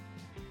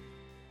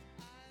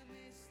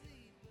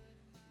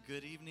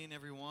Good evening,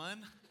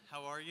 everyone.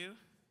 How are you?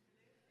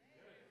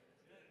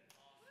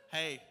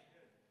 Hey,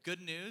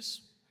 good news.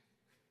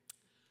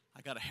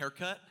 I got a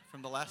haircut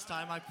from the last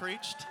time I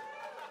preached.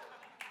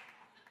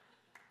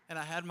 And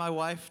I had my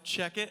wife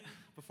check it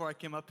before I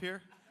came up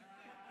here.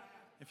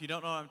 If you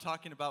don't know what I'm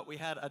talking about, we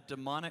had a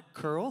demonic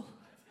curl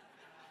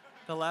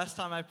the last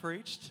time I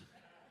preached.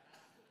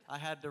 I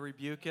had to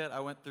rebuke it.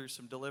 I went through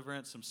some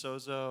deliverance, some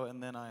sozo,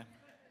 and then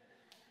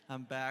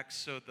I'm back.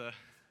 So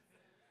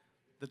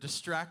the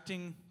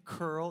distracting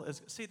curl is,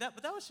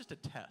 but that was just a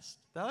test.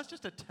 That was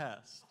just a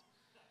test.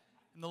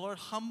 And the Lord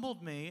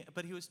humbled me,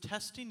 but he was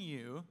testing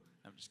you.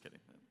 I'm just kidding.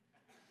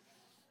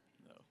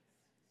 No.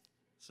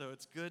 So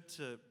it's good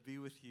to be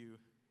with you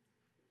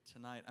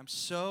tonight. I'm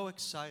so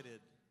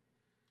excited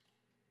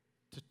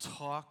to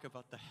talk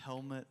about the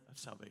helmet of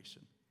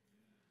salvation.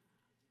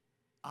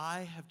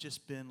 I have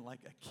just been like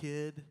a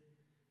kid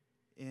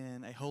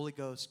in a Holy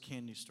Ghost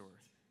candy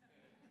store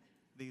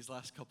these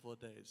last couple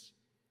of days.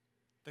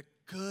 The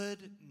good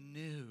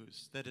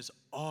news that is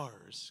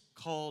ours,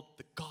 called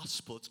the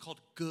gospel, it's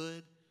called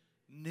good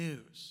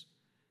news.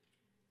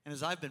 And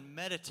as I've been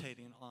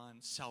meditating on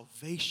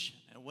salvation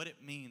and what it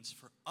means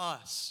for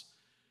us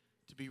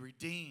to be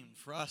redeemed,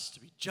 for us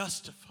to be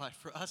justified,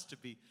 for us to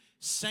be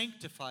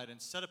sanctified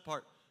and set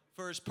apart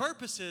for his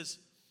purposes,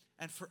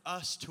 and for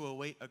us to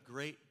await a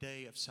great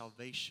day of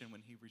salvation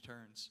when he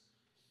returns,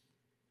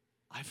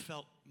 I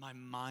felt my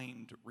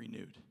mind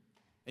renewed.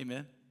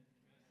 Amen?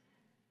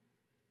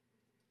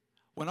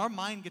 When our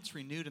mind gets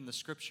renewed in the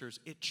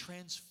scriptures, it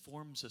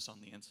transforms us on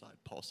the inside,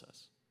 Paul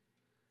says.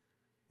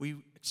 We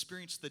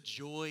experience the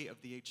joy of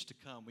the age to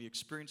come. We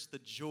experience the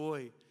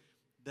joy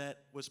that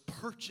was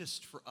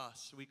purchased for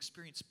us. We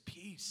experience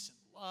peace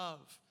and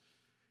love.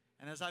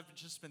 And as I've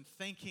just been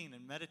thinking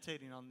and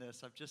meditating on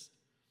this, I've just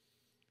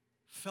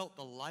felt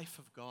the life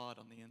of God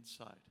on the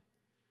inside.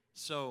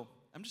 So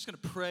I'm just going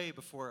to pray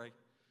before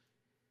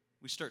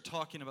we start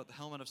talking about the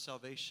helmet of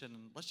salvation.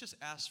 And let's just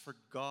ask for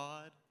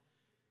God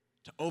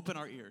to open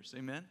our ears,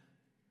 amen?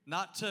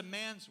 Not to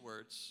man's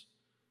words,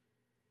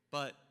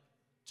 but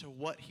to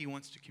what he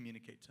wants to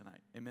communicate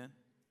tonight, amen?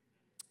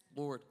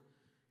 Lord,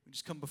 we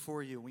just come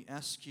before you and we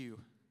ask you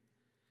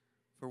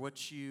for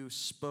what you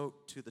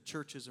spoke to the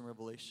churches in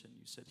Revelation.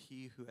 You said,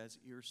 he who has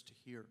ears to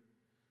hear,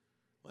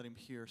 let him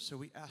hear. So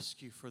we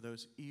ask you for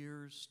those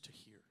ears to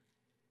hear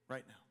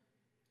right now.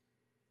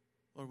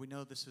 Lord, we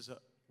know this is a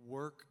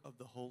work of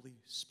the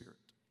Holy Spirit.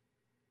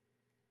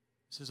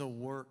 This is a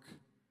work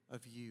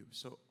of you.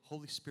 So,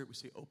 Holy Spirit, we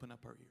say, open up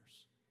our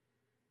ears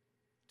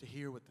to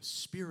hear what the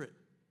Spirit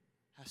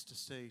has to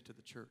say to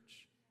the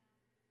church.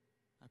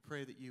 I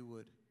pray that you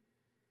would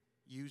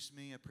use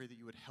me. I pray that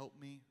you would help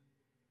me.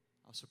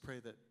 I also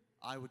pray that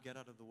I would get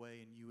out of the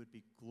way and you would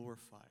be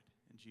glorified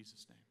in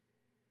Jesus'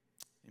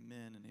 name.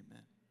 Amen and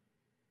amen.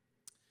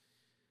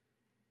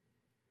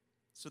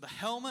 So the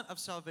helmet of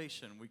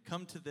salvation, we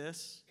come to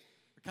this.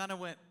 We kind of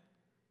went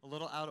a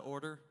little out of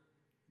order.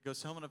 It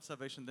goes helmet of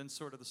salvation, then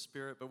sword of the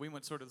Spirit. But we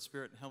went sword of the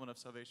Spirit and helmet of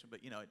salvation. But,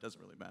 it doesn't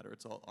really matter.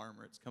 It's all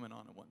armor. It's coming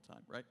on at one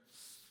time, right?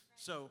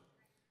 So,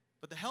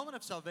 but the helmet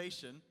of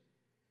salvation,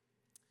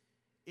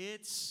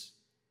 it's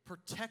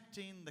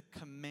protecting the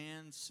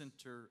command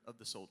center of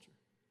the soldier.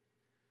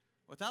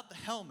 Without the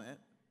helmet,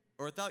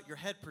 or without your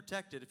head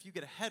protected, if you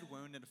get a head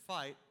wound in a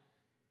fight,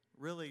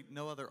 really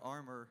no other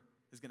armor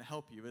is going to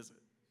help you, is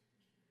it?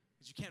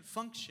 Because you can't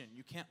function.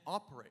 You can't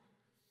operate.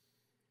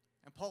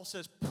 And Paul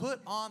says, put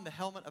on the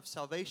helmet of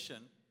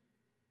salvation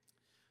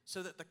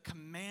so that the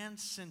command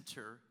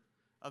center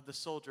of the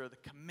soldier, the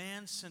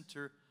command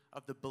center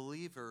of the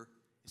believer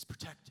is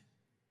protected.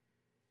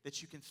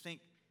 That you can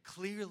think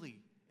clearly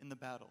in the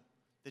battle.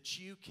 That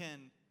you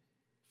can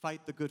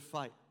fight the good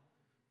fight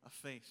of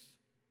faith.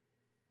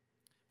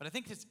 But I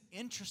think it's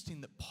interesting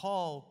that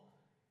Paul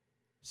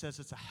says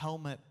it's a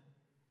helmet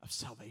of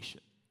salvation.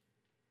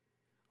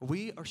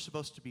 We are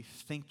supposed to be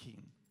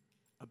thinking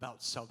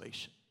about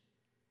salvation.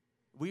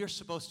 We are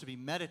supposed to be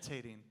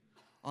meditating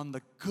on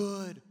the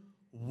good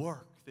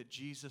work that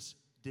Jesus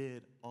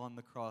did on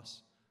the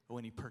cross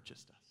when he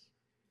purchased us.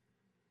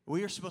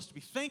 We are supposed to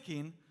be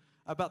thinking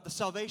about the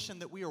salvation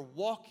that we are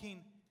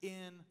walking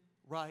in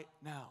right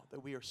now, that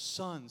we are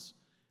sons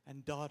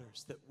and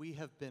daughters, that we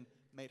have been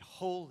made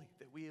holy,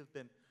 that we have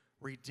been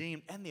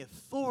redeemed, and the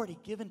authority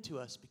given to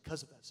us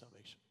because of that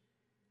salvation.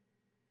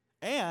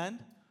 And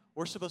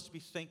we're supposed to be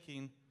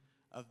thinking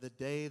of the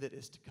day that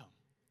is to come,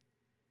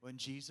 when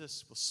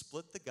Jesus will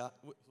split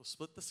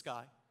the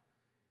sky,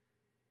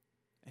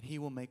 and he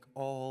will make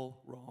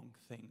all wrong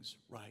things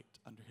right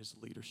under his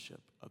leadership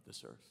of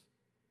this earth.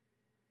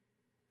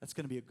 That's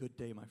going to be a good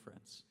day, my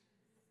friends.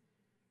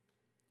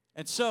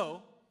 And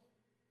so,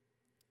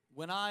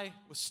 when I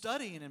was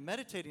studying and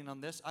meditating on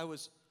this, I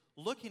was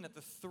looking at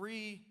the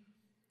three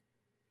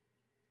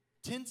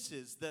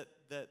tenses that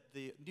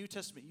the New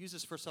Testament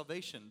uses for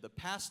salvation: the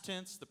past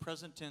tense, the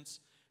present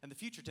tense, and the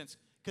future tense,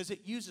 because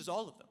it uses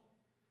all of them.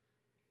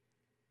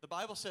 The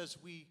Bible says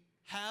we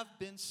have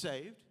been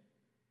saved.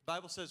 The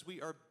Bible says we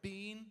are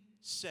being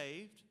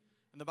saved.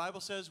 And the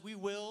Bible says we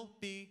will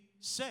be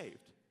saved.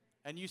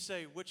 And you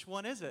say, which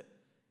one is it?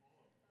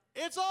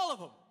 It's all of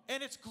them.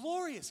 And it's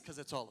glorious because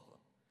it's all of them.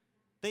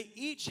 They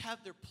each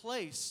have their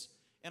place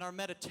in our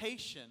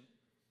meditation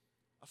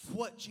of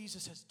what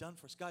Jesus has done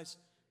for us. Guys,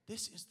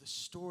 this is the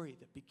story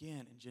that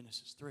began in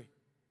Genesis 3.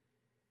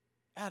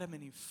 Adam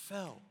and Eve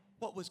fell.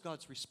 What was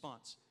God's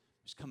response?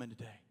 He's coming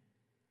today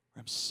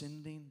where I'm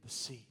sending the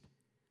seed.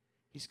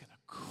 He's going to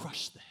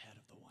crush the head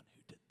of the one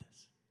who did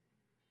this.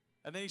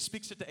 And then he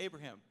speaks it to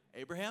Abraham.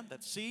 Abraham,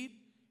 that seed,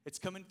 it's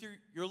coming through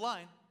your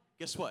line.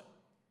 Guess what?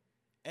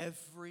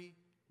 Every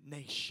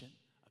nation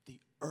of the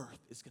earth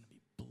is going to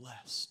be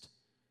blessed.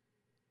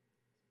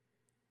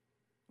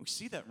 We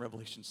see that in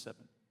Revelation 7.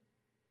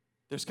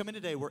 There's coming a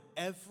day where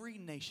every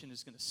nation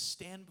is going to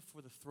stand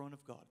before the throne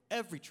of God.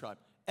 Every tribe,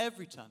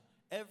 every tongue,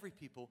 every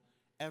people,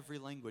 every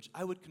language.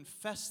 I would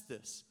confess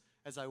this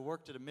as I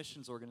worked at a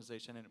missions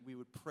organization, and we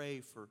would pray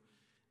for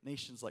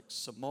nations like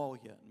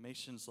Somalia, and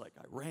nations like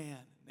Iran,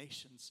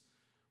 nations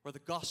where the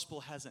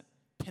gospel hasn't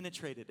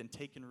penetrated and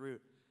taken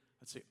root.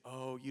 I'd say,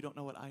 oh, you don't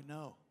know what I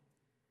know.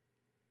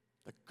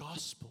 The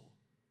gospel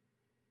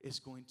is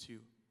going to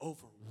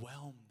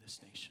overwhelm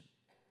this nation.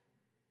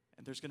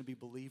 And there's going to be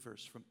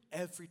believers from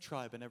every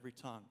tribe and every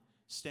tongue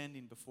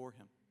standing before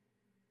him.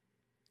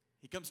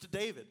 He comes to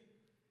David.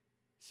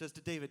 He says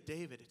to David,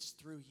 David, it's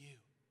through you.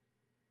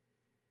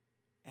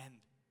 And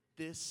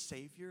this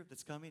Savior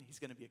that's coming, he's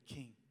going to be a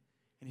king.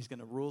 And he's going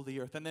to rule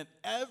the earth. And then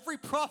every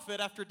prophet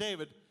after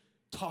David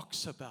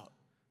talks about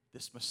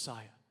this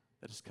Messiah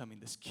that is coming,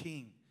 this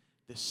king,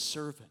 this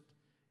servant,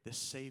 this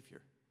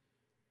Savior.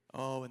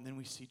 Oh, and then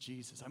we see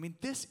Jesus. I mean,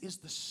 this is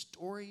the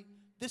story.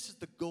 This is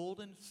the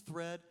golden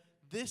thread.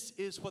 This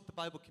is what the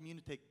Bible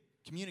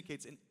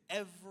communicates in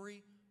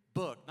every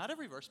book. Not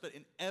every verse, but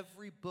in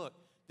every book.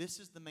 This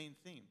is the main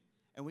theme.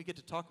 And we get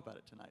to talk about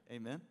it tonight.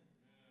 Amen?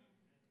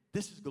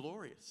 This is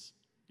glorious.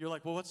 You're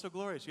like, well, what's so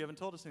glorious? You haven't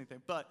told us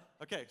anything. But,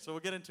 okay, so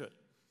we'll get into it.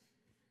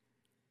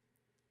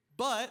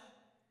 But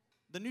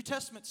the New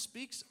Testament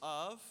speaks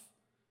of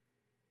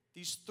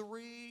these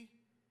three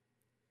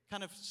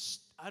kind of,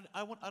 I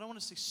don't want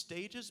to say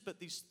stages, but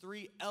these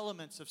three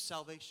elements of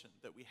salvation.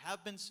 That we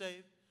have been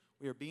saved,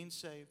 we are being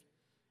saved,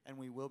 and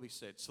we will be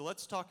saved. So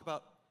let's talk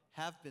about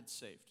have been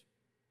saved.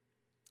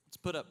 Let's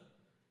put up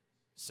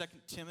 2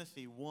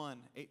 Timothy 1,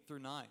 8 through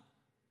 9. It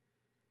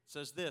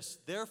says this,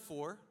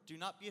 therefore, do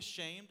not be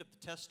ashamed of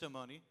the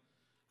testimony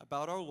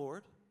about our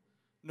Lord,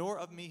 nor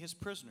of me his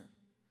prisoner.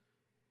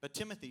 But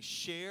Timothy,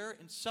 share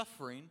in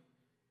suffering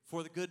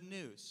for the good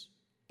news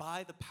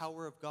by the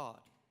power of God.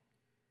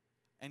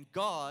 And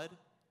God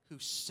who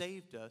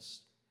saved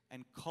us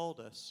and called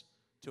us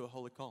to a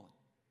holy calling.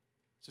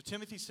 So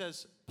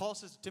Paul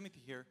says to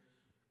Timothy here,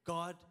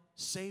 God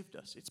saved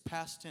us. It's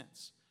past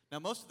tense. Now,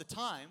 most of the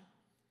time,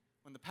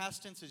 when the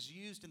past tense is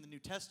used in the New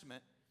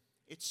Testament,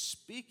 it's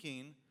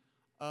speaking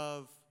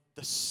of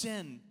the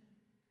sin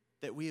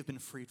that we have been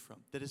freed from,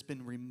 that has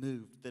been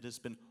removed, that has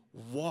been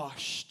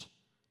washed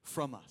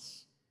from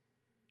us.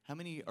 How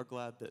many are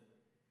glad that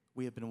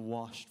we have been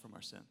washed from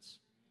our sins?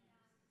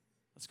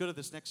 Let's go to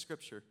this next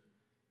scripture,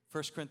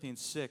 1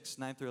 Corinthians 6,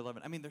 9 through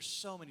 11. I mean, there's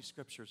so many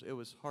scriptures, it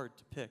was hard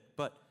to pick,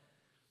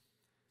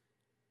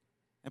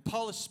 and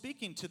Paul is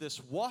speaking to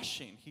this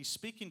washing. He's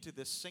speaking to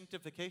this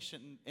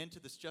sanctification and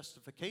to this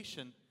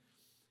justification.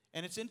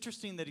 And it's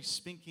interesting that he's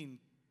speaking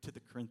to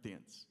the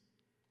Corinthians,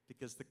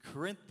 because the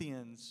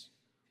Corinthians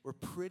were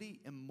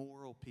pretty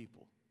immoral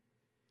people.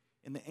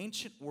 In the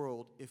ancient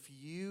world, if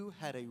you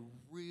had a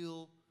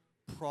real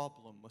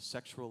problem with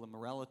sexual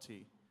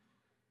immorality,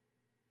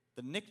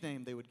 the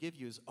nickname they would give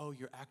you is, oh,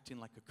 you're acting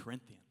like a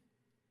Corinthian.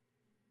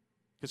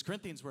 Because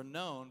Corinthians were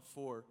known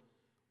for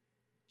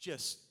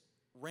just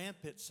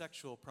rampant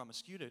sexual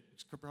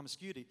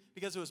promiscuity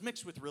because it was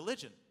mixed with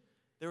religion.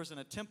 There was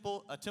a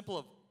temple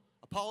of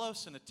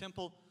Apollos and a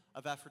temple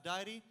of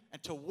Aphrodite,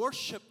 and to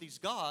worship these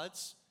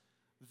gods,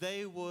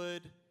 they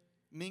would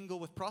mingle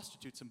with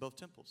prostitutes in both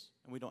temples.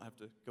 And we don't have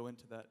to go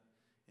into that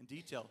in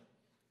detail.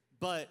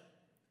 But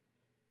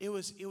it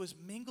was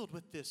mingled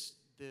with this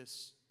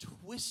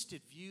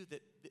twisted view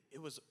that it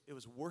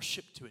was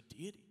worship to a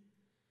deity.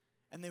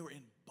 And they were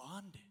in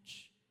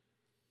bondage.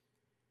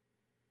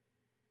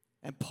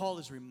 And Paul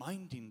is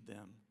reminding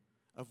them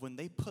of when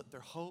they put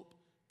their hope,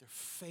 their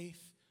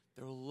faith,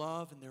 their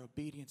love, and their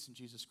obedience in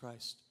Jesus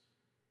Christ,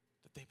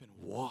 that they've been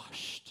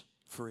washed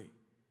free.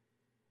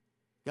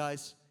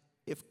 Guys,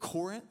 if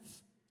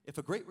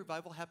a great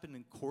revival happened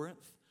in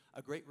Corinth,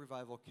 a great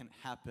revival can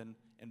happen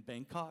in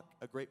Bangkok,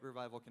 a great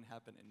revival can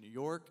happen in New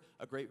York,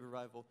 a great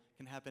revival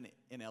can happen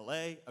in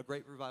LA, a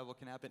great revival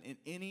can happen in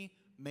any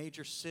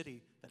major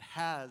city that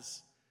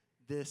has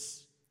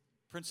this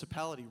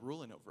principality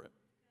ruling over it.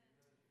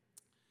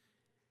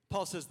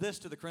 Paul says this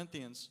to the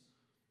Corinthians,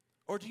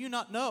 or do you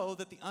not know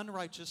that the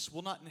unrighteous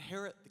will not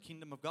inherit the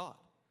kingdom of God?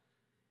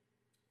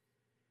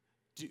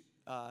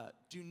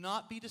 Do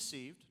not be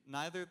deceived,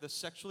 neither the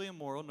sexually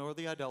immoral, nor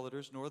the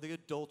idolaters, nor the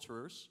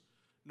adulterers,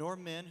 nor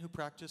men who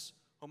practice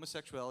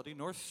homosexuality,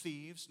 nor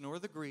thieves, nor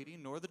the greedy,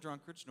 nor the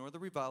drunkards, nor the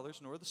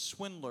revilers, nor the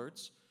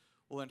swindlers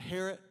will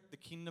inherit the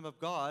kingdom of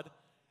God.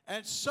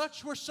 And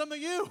such were some of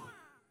you.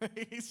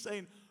 He's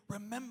saying,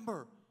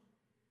 remember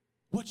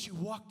what you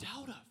walked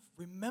out of.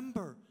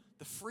 Remember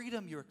the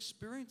freedom you're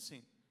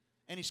experiencing.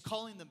 And he's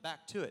calling them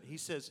back to it. He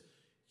says,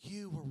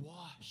 you were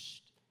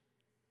washed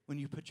when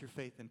you put your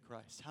faith in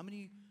Christ. How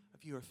many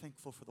of you are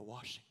thankful for the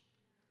washing?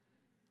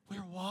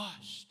 We're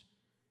washed.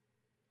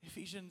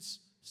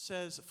 Ephesians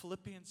says,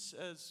 Philippians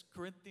says,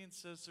 Corinthians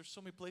says, there's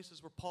so many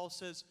places where Paul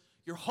says,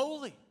 you're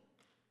holy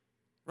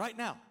right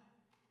now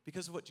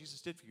because of what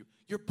Jesus did for you.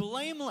 You're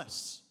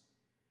blameless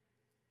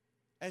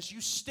as you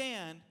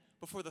stand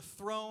before the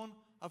throne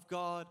of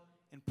God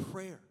in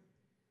prayer.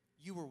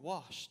 You were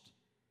washed.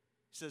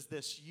 He says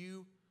this,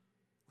 you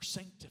were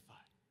sanctified,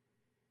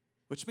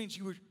 which means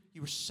you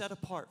were set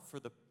apart for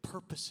the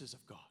purposes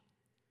of God.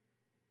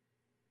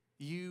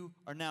 You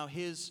are now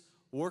his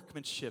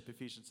workmanship,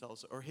 Ephesians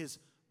tells us, or his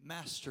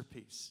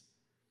masterpiece.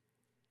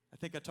 I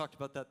think I talked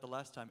about that the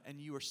last time. And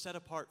you are set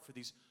apart for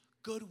these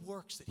good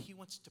works that he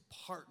wants to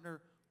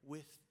partner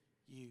with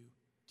you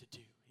to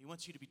do. He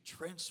wants you to be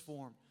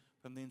transformed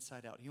from the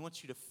inside out. He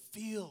wants you to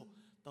feel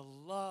the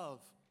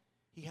love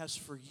he has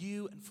for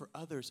you and for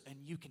others, and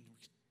you can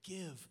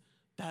give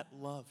that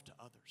love to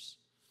others.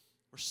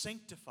 We're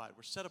sanctified.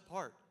 We're set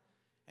apart.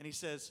 And he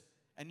says,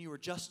 and you are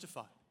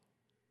justified.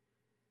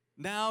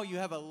 Now you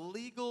have a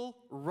legal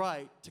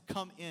right to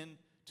come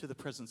into the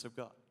presence of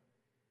God.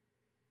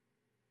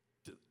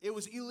 It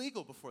was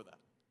illegal before that.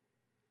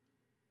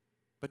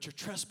 But your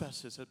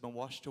trespasses have been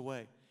washed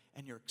away,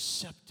 and you're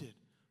accepted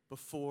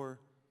before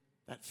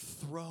that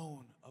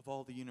throne of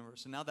all the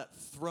universe. And now that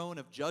throne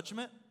of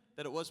judgment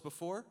that it was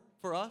before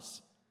for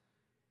us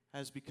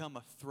has become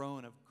a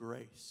throne of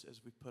grace as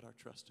we put our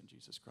trust in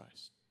Jesus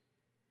Christ.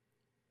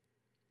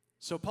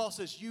 So Paul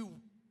says, you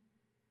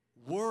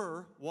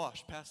were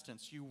washed, past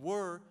tense. You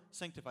were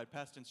sanctified,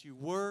 past tense. You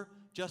were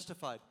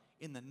justified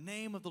in the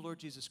name of the Lord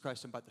Jesus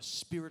Christ and by the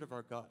Spirit of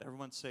our God.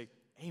 Everyone say,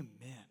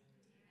 amen.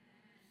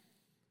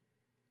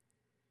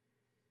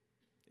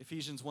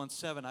 Ephesians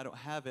 1:7, I don't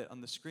have it on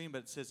the screen,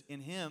 but it says,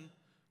 in him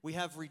we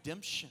have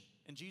redemption.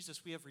 In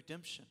Jesus we have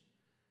redemption.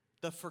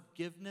 The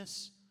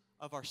forgiveness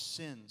of our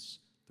sins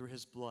through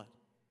his blood.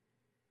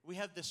 We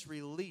have this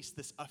release,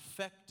 this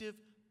effective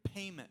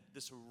payment,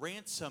 this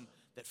ransom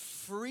that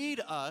freed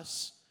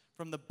us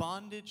from the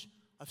bondage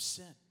of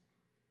sin.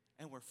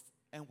 And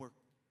we're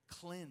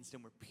cleansed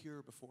and we're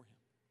pure before him.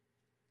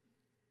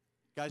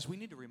 Guys, we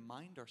need to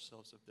remind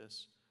ourselves of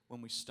this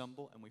when we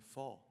stumble and we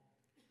fall.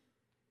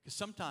 Because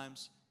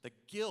sometimes the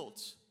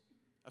guilt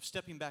of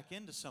stepping back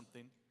into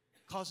something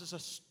causes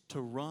us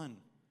to run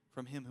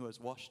from him who has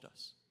washed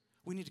us.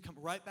 We need to come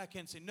right back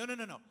in and say, no,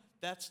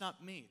 that's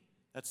not me.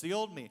 That's the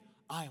old me.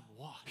 I am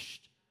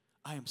washed.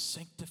 I am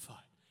sanctified.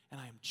 And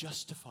I am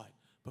justified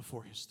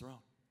before his throne.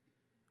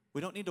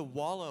 We don't need to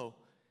wallow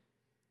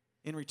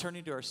in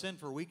returning to our sin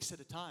for weeks at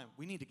a time.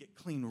 We need to get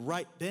clean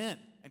right then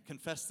and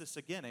confess this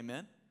again.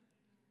 Amen?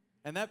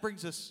 And that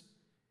brings us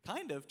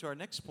kind of to our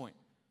next point.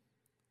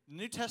 The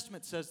New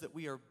Testament says that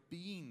we are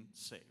being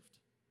saved.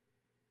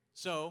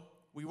 So,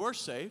 we were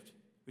saved.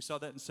 We saw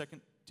that in 2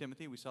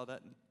 Timothy. We saw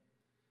that in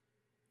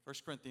 1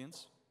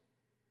 Corinthians.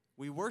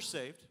 We were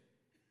saved.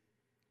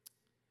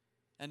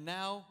 And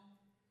now,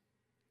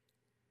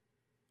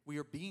 we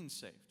are being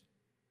saved.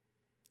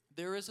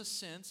 There is a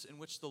sense in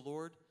which the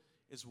Lord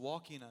is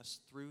walking us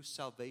through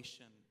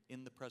salvation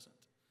in the present.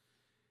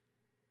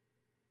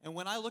 And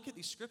when I look at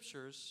these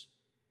scriptures,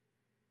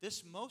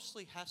 this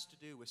mostly has to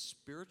do with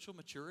spiritual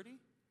maturity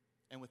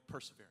and with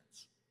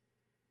perseverance.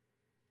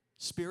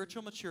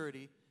 Spiritual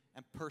maturity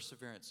and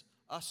perseverance.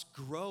 Us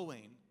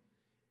growing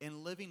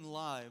and living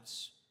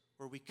lives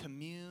where we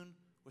commune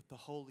with the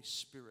Holy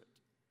Spirit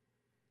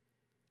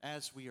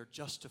as we are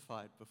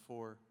justified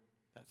before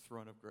that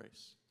throne of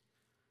grace.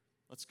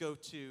 Let's go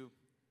to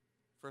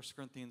 1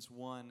 Corinthians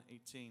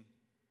 1:18. It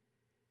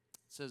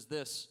says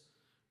this,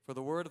 for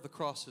the word of the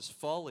cross is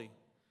folly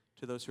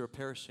to those who are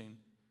perishing,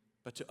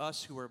 but to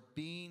us who are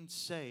being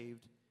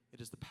saved,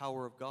 it is the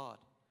power of God.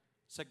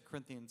 2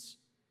 Corinthians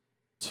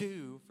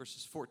 2,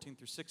 verses 14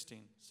 through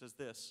 16 says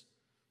this,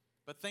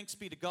 but thanks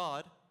be to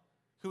God,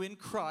 who in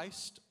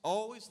Christ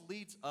always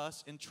leads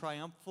us in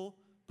triumphal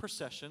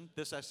procession.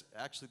 This is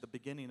actually the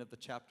beginning of the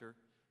chapter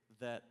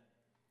that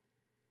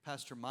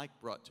Pastor Mike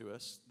brought to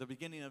us. The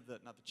beginning of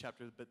not the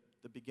chapter, but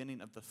the beginning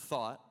of the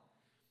thought,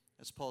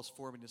 as Paul's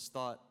forming his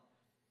thought.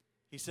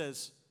 He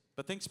says,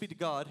 but thanks be to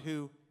God,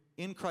 who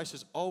in Christ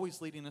is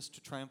always leading us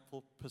to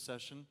triumphal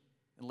procession.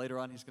 And later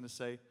on he's going to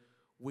say,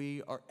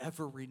 we are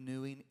ever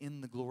renewing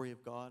in the glory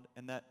of God,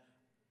 and that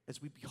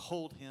as we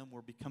behold him,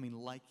 we're becoming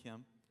like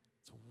him.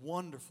 It's a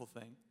wonderful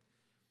thing.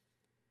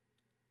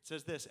 It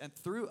says this, and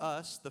through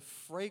us the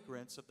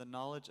fragrance of the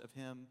knowledge of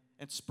him,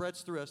 and spreads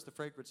through us the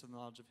fragrance of the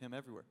knowledge of him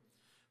everywhere.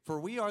 For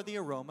we are the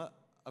aroma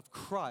of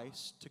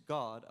Christ to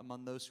God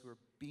among those who are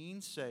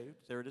being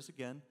saved. There it is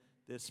again,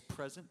 this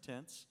present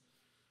tense.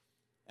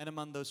 And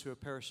among those who are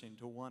perishing,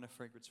 to one a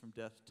fragrance from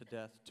death to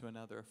death, to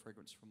another a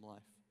fragrance from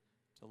life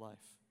to life.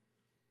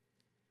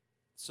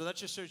 So that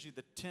just shows you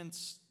the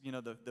tense,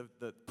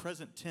 the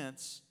present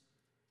tense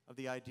of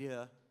the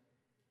idea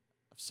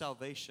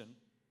salvation.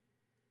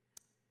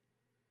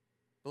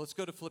 But let's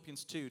go to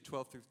Philippians 2,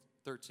 12 through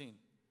 13.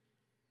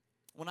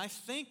 When I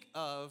think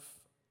of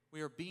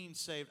we are being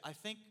saved, I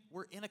think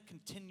we're in a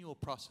continual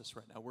process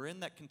right now. We're in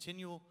that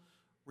continual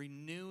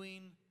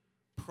renewing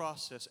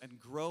process and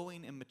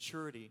growing in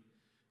maturity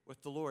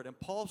with the Lord. And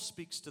Paul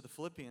speaks to the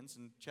Philippians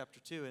in chapter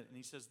 2, and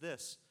he says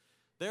this,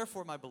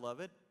 "Therefore, my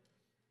beloved,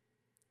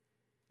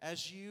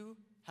 as you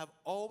have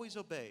always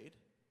obeyed,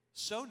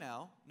 so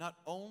now,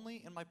 not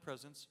only in my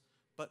presence,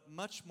 but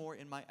much more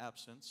in my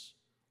absence,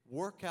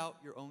 work out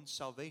your own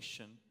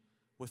salvation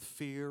with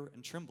fear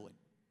and trembling."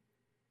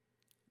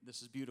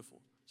 This is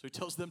beautiful. So he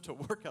tells them to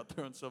work out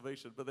their own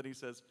salvation, but then he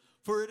says,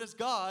 "For it is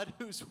God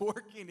who's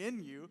working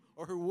in you,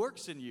 or who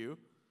works in you,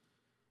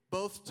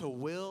 both to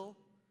will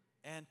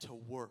and to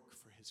work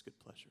for his good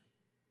pleasure."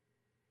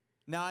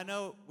 Now, I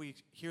know we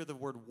hear the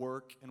word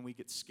work and we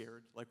get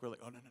scared. Like, we're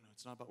like, oh, no,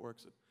 it's not about work.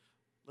 So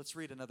let's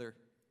read another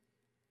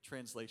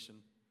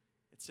translation.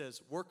 It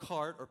says, "Work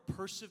hard or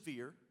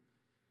persevere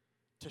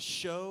to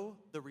show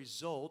the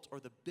result or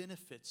the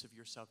benefits of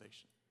your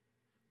salvation."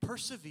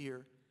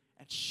 Persevere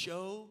and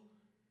show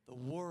the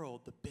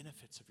world the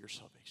benefits of your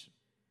salvation.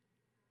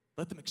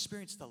 Let them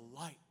experience the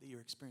light that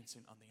you're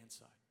experiencing on the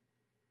inside.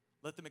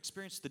 Let them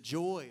experience the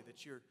joy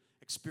that you're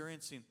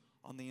experiencing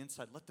on the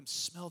inside. Let them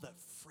smell that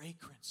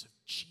fragrance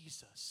of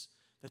Jesus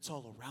that's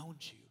all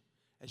around you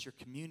as you're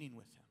communing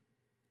with him.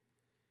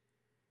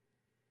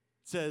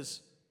 It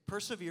says,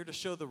 persevere to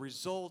show the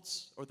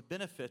results or the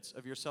benefits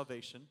of your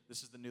salvation.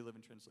 This is the New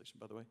Living Translation,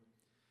 by the way.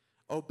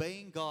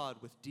 Obeying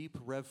God with deep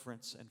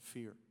reverence and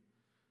fear.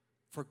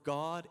 For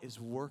God is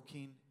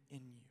working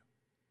in you.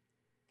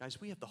 Guys,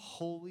 we have the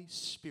Holy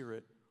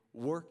Spirit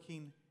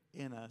working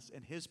in us,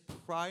 and his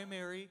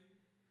primary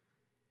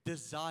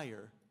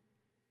desire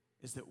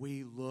is that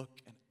we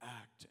look and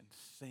act and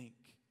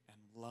think and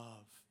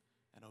love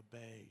and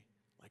obey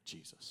like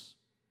Jesus.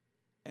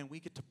 And we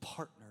get to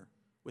partner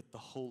with the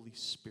Holy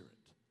Spirit.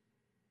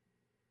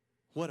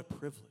 What a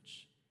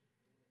privilege.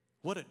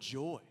 What a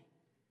joy.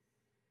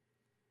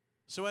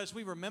 So as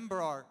we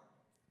remember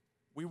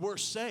we were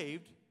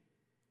saved,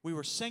 we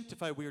were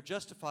sanctified, we were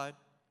justified,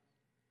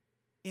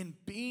 in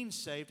being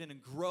saved and in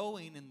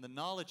growing in the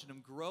knowledge and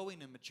in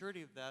growing in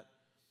maturity of that,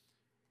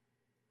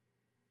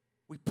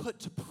 we put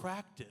to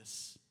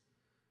practice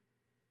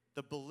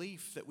the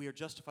belief that we are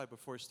justified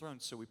before his throne,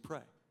 so we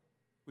pray.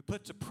 We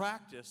put to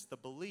practice the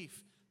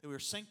belief that we are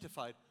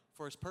sanctified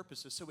for his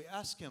purposes, so we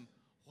ask him,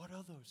 what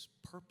are those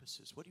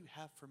purposes? What do you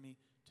have for me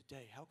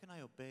today? How can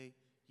I obey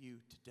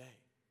you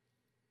today?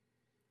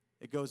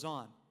 It goes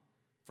on.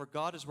 For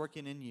God is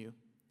working in you,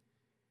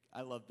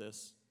 I love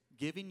this,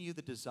 giving you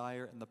the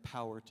desire and the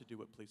power to do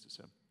what pleases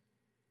him.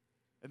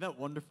 Isn't that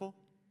wonderful?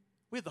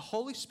 We have the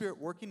Holy Spirit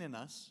working in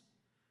us,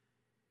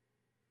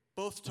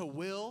 both to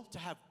will, to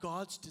have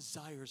God's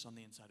desires on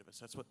the inside of us.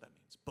 That's what that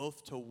means.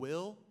 Both to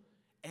will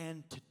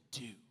and to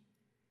do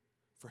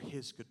for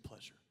his good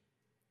pleasure.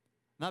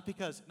 Not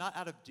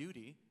out of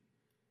duty,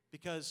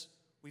 because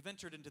we've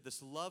entered into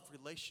this love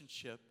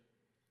relationship,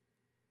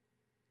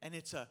 and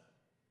it's an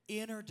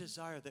inner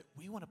desire that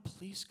we want to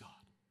please God.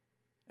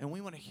 And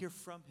we want to hear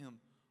from him,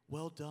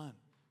 well done,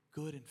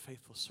 good and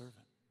faithful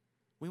servant.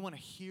 We want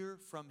to hear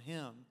from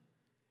him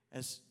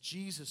as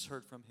Jesus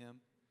heard from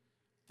him,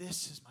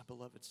 this is my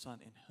beloved Son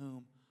in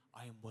whom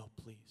I am well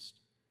pleased.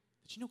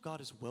 Did you know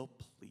God is well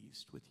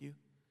pleased with you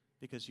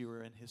because you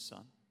are in his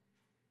Son?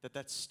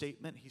 That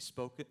statement he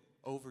spoke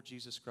over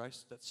Jesus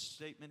Christ, that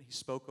statement he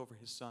spoke over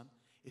his Son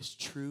is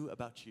true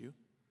about you.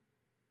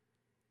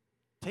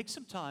 Take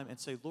some time and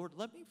say, Lord,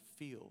 let me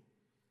feel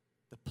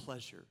the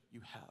pleasure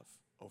you have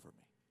over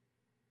me.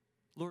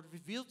 Lord,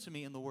 reveal to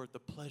me in the word the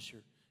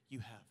pleasure you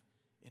have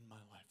in my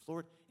life.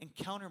 Lord,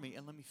 encounter me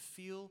and let me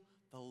feel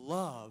the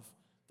love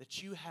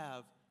that you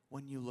have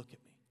when you look at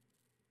me.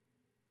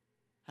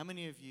 How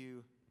many of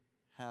you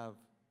have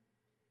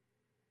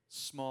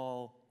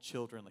small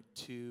children, like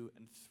 2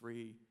 and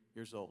 3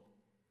 years old?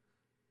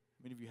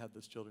 How many of you have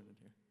those children in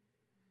here?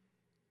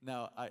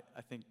 Now,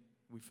 I think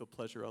we feel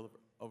pleasure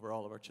over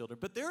all of our children.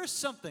 But there is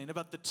something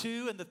about the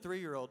 2 and the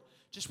 3-year-old,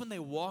 just when they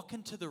walk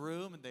into the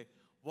room and they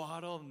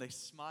waddle and they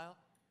smile.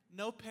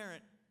 No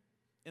parent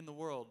in the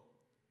world,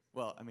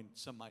 well, I mean,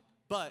 some might,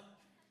 but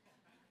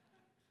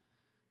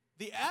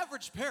the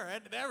average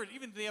parent,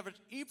 even the average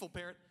evil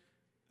parent,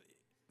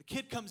 the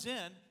kid comes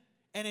in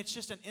and it's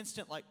just an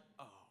instant like,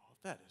 oh,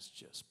 that is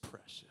just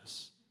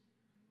precious.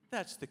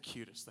 That's the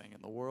cutest thing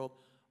in the world.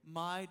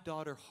 My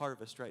daughter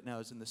Harvest right now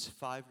is in this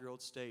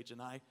 5-year-old stage,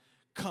 and I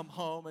come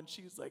home and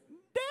she's like,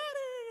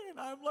 Daddy, and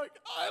I'm like,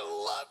 I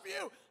love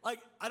you. Like,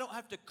 I don't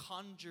have to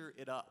conjure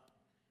it up.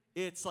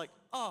 It's like,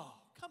 oh,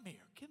 come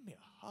here, give me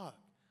a hug.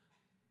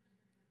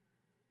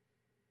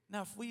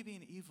 Now, if we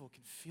being evil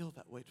can feel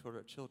that way toward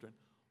our children,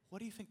 what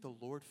do you think the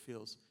Lord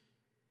feels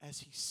as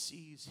he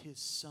sees his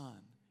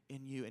Son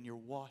in you and you're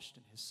washed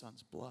in his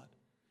Son's blood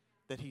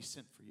that he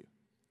sent for you?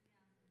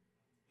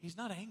 He's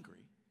not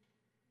angry.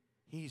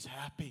 He's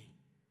happy.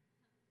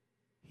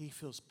 He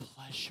feels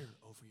pleasure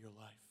over your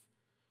life.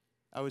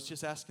 I was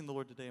just asking the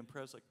Lord today in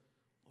prayer, I was like,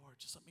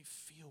 just let me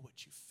feel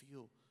what you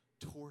feel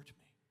toward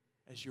me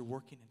as you're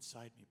working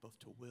inside me, both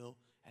to will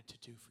and to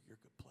do for your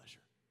good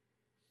pleasure.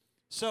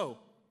 So,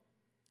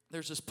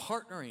 there's this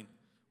partnering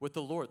with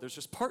the Lord. There's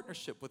this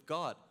partnership with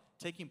God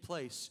taking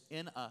place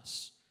in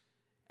us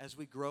as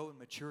we grow in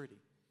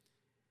maturity.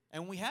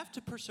 And we have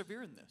to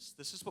persevere in this.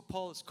 This is what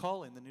Paul is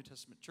calling the New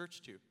Testament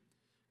church to.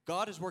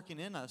 God is working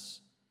in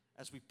us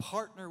as we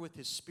partner with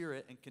his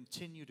Spirit and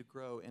continue to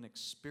grow and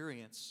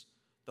experience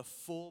the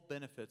full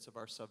benefits of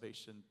our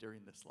salvation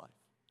during this life.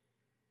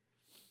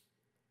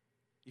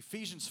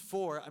 Ephesians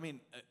 4,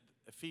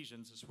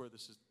 Ephesians is where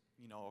this is,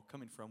 all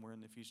coming from. We're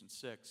in Ephesians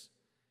 6.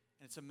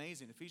 And it's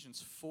amazing.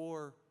 Ephesians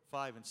 4,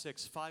 5, and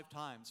 6, 5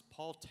 times,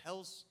 Paul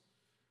tells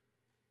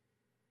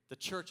the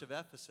church of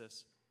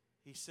Ephesus,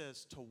 he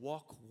says, to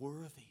walk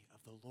worthy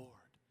of the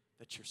Lord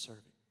that you're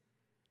serving.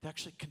 To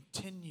actually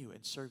continue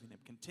in serving him,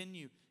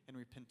 continue in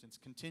repentance,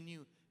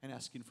 continue in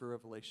asking for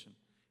revelation.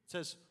 It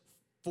says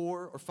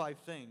 4 or 5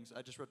 things.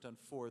 I just wrote down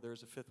 4.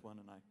 There's a 5th one,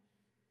 and I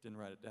didn't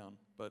write it down,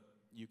 but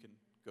you can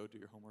go do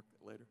your homework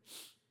later.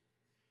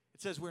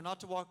 It says we're not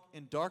to walk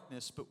in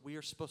darkness, but we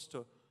are supposed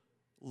to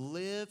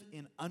live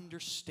in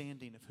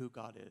understanding of who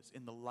God is,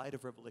 in the light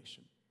of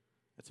revelation.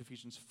 That's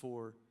Ephesians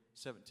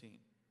 4:17.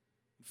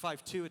 In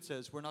 5:2 it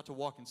says we're not to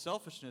walk in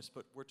selfishness,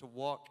 but we're to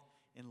walk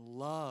in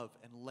love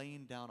and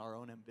laying down our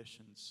own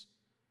ambitions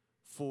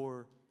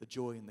for the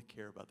joy and the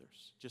care of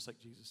others, just like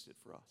Jesus did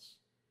for us.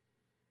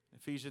 In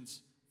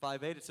Ephesians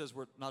 5:8 it says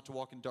we're not to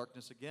walk in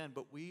darkness again,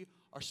 but we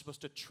are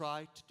supposed to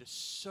try to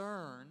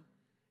discern,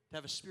 to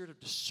have a spirit of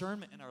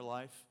discernment in our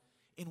life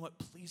in what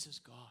pleases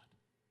God.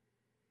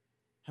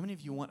 How many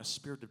of you want a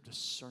spirit of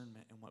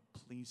discernment in what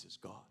pleases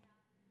God?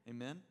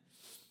 Amen?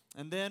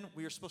 And then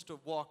we are supposed to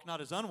walk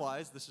not as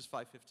unwise, this is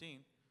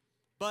 5:15,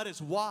 but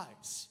as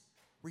wise,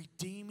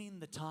 redeeming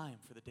the time,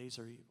 for the days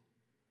are evil.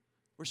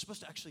 We're supposed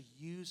to actually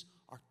use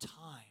our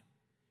time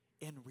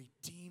in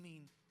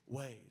redeeming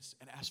ways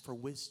and ask for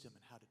wisdom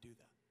in how to do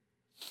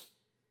that.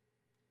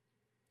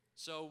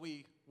 So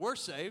we were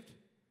saved,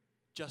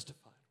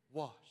 justified,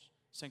 washed,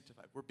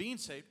 sanctified. We're being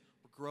saved,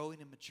 we're growing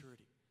in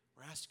maturity.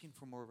 We're asking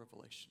for more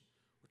revelation.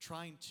 We're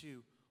trying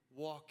to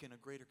walk in a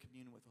greater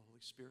communion with the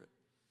Holy Spirit.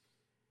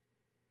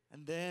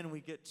 And then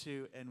we get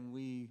to, and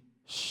we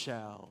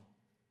shall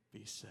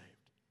be saved.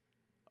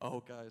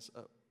 Oh, guys,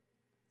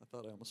 I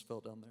thought I almost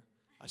fell down there.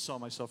 I saw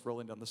myself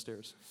rolling down the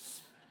stairs.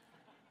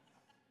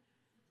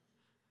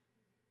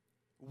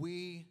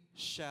 We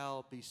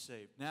shall be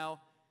saved.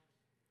 Now,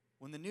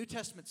 when the New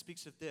Testament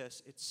speaks of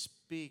this, it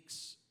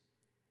speaks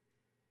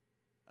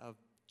of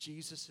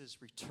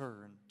Jesus'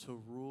 return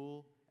to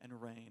rule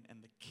and reign,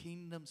 and the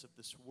kingdoms of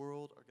this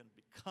world are going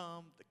to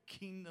become the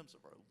kingdoms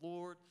of our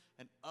Lord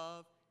and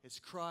of his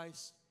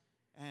Christ,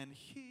 and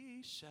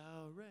he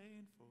shall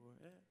reign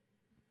forever.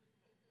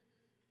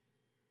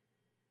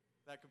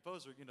 That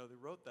composer, they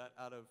wrote that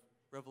out of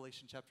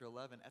Revelation chapter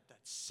 11. At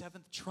that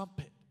 7th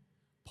trumpet,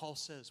 Paul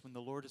says, when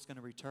the Lord is going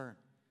to return.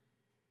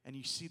 And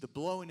you see the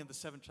blowing of the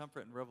 7th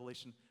trumpet in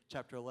Revelation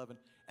chapter 11,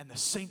 and the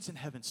saints in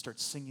heaven start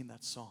singing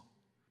that song.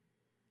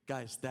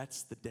 Guys,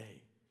 that's the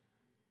day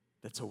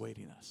that's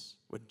awaiting us,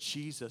 when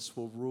Jesus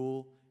will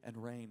rule and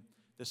reign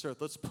this earth.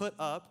 Let's put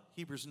up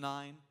Hebrews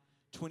 9,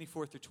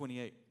 24 through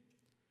 28. It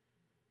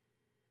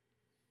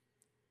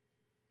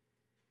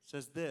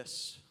says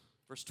this,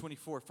 verse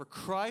 24, for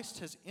Christ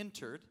has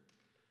entered,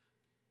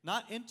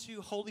 not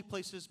into holy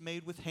places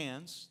made with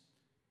hands.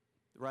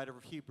 The writer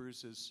of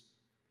Hebrews is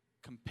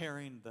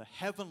comparing the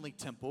heavenly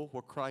temple,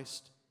 where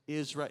Christ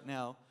is right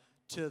now,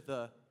 to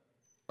the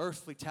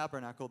earthly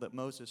tabernacle that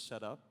Moses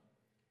set up.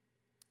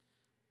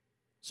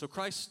 So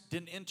Christ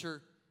didn't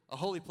enter a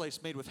holy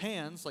place made with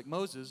hands like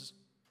Moses,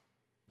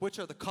 which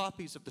are the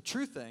copies of the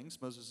true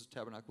things. Moses'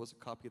 tabernacle was a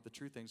copy of the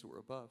true things that were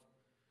above.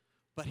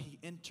 But he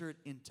entered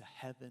into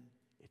heaven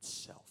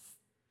itself.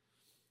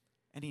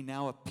 And he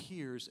now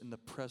appears in the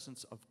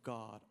presence of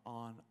God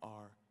on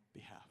our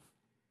behalf.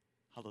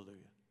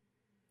 Hallelujah.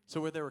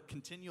 So where there were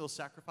continual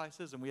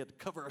sacrifices and we had to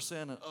cover our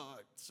sin, and I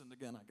sinned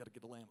again, I got to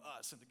get a lamb.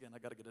 I sinned again, I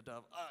got to get a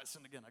dove. I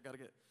sinned again, I got to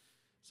get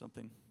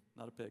something,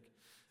 not a pig.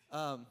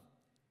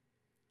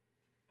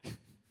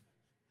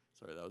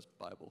 Sorry, that was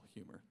Bible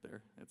humor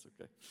there. It's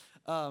okay.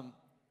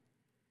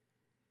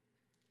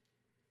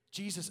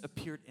 Jesus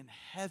appeared in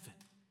heaven,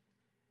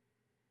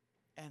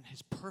 and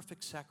his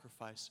perfect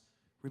sacrifice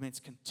remains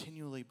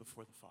continually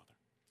before the Father.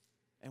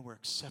 And we're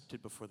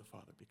accepted before the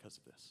Father because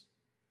of this.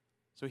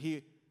 So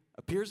he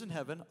appears in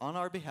heaven on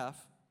our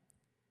behalf.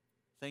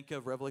 Think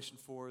of Revelation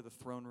 4, the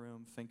throne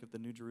room. Think of the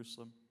New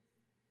Jerusalem.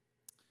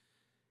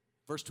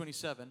 Verse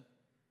 27,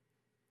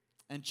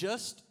 and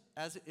just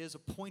as it is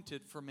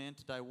appointed for man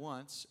to die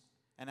once,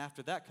 and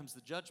after that comes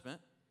the judgment,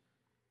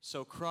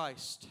 so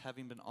Christ,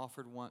 having been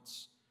offered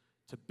once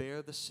to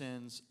bear the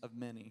sins of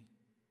many,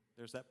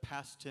 there's that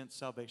past tense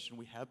salvation,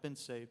 we have been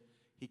saved.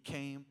 He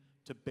came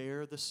to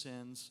bear the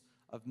sins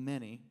of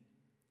many.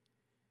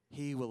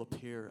 He will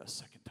appear a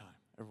second time.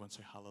 Everyone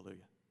say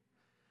hallelujah.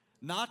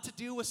 Not to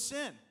deal with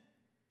sin.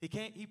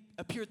 He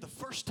appeared the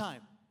first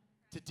time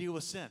to deal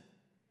with sin.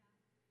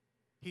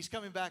 He's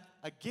coming back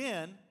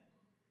again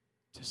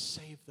to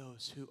save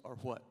those who are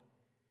what?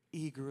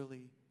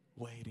 Eagerly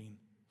waiting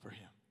for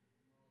him.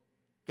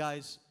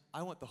 Guys,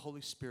 I want the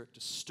Holy Spirit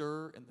to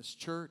stir in this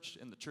church,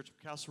 in the Church of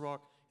Castle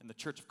Rock, in the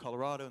Church of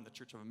Colorado, in the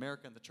Church of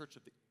America, in the Church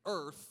of the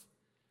earth,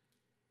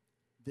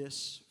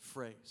 this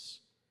phrase,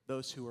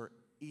 those who are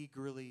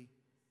eagerly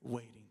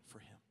waiting for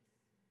him.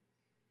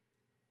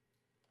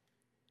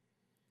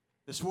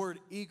 This word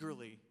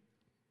eagerly,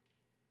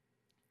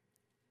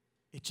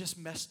 it just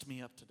messed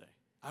me up today.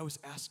 I was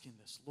asking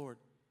this, Lord,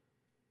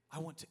 I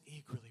want to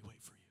eagerly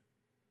wait for you.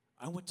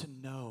 I want to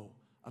know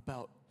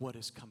about what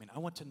is coming. I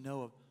want to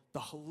know of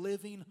the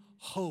living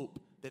hope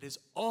that is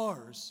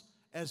ours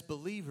as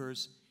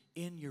believers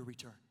in your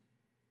return.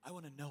 I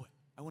want to know it.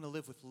 I want to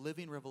live with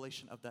living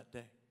revelation of that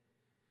day.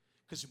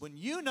 Because when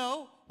you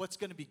know what's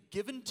going to be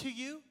given to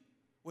you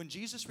when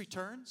Jesus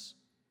returns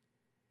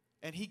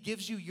and he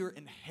gives you your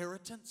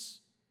inheritance,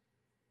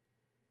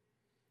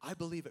 I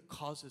believe it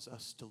causes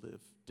us to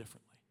live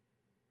differently.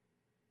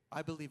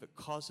 I believe it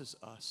causes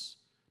us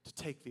to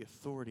take the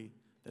authority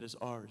that is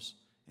ours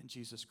in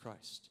Jesus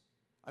Christ.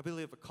 I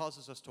believe it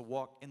causes us to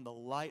walk in the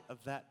light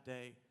of that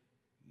day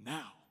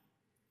now.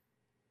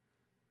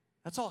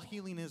 That's all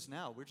healing is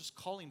now. We're just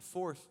calling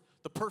forth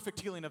the perfect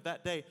healing of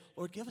that day.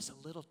 Lord, give us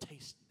a little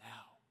taste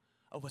now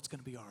of what's going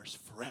to be ours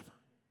forever.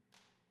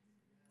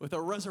 With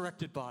a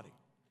resurrected body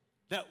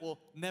that will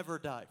never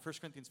die. 1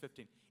 Corinthians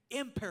 15.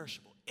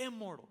 Imperishable,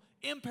 immortal,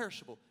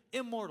 imperishable,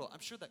 immortal. I'm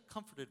sure that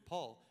comforted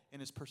Paul in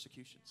his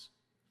persecutions.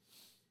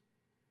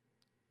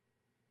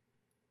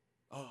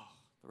 Oh,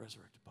 the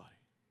resurrected body.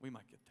 We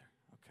might get there.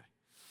 Okay.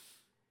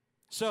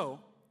 So,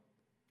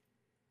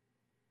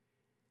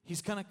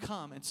 he's going to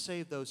come and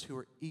save those who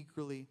are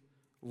eagerly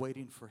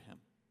waiting for him.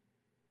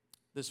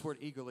 This word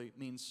eagerly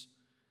means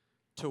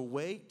to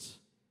wait,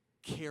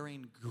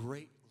 caring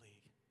greatly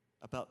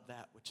about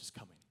that which is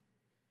coming.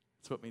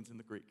 That's what it means in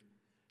the Greek.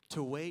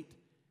 To wait,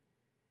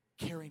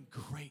 caring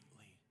greatly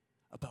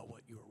about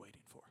what you are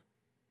waiting for.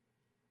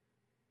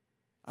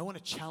 I want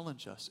to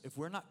challenge us. If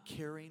we're not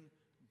caring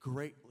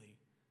greatly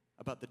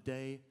about the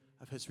day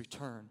of his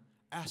return,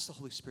 ask the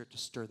Holy Spirit to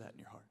stir that in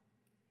your heart.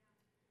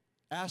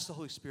 Ask the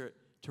Holy Spirit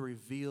to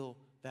reveal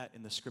that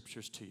in the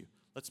scriptures to you.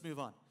 Let's move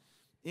on.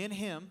 In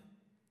him,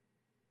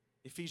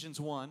 Ephesians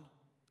 1,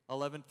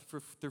 11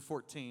 through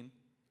 14.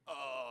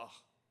 Oh,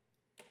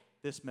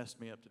 this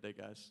messed me up today,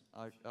 guys.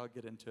 I'll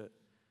get into it.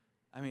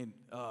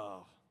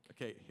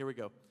 Okay, here we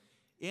go.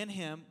 In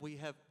him, we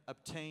have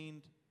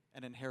obtained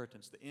an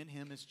inheritance. The in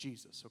him is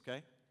Jesus,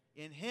 okay?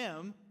 In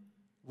him,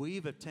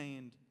 we've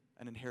obtained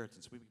an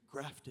inheritance. We've been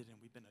grafted and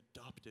we've been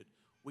adopted.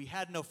 We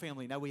had no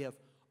family. Now we have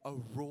a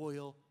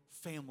royal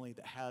family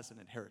that has an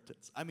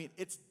inheritance. I mean,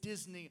 it's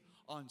Disney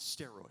on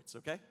steroids,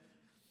 okay?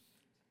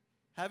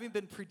 Having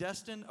been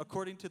predestined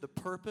according to the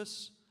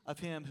purpose of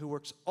him who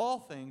works all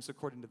things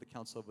according to the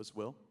counsel of his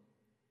will,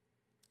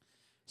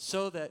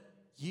 so that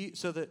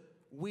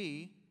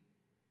we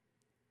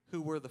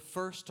who were the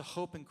first to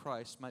hope in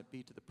Christ might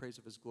be to the praise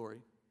of his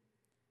glory.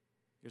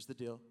 Here's the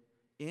deal.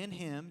 In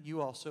him, you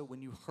also, when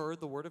you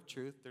heard the word of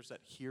truth, there's that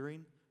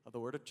hearing of the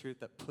word of truth,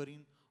 that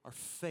putting our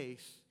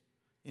faith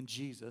in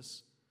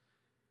Jesus,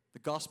 the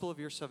gospel of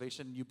your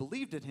salvation, you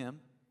believed in him,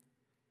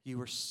 you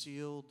were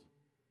sealed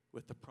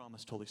with the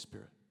promised Holy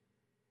Spirit.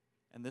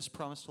 And this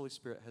promised Holy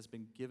Spirit has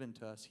been given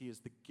to us. He is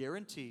the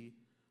guarantee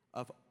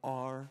of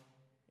our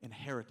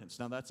inheritance.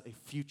 Now, that's a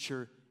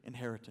future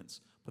inheritance,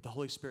 but the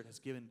Holy Spirit has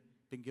been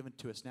given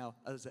to us now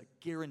as a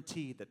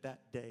guarantee that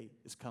that day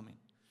is coming.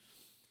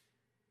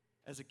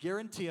 As a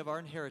guarantee of our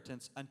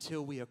inheritance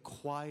until we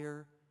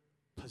acquire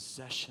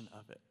possession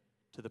of it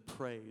to the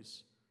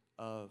praise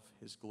of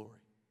his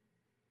glory.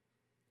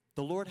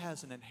 The Lord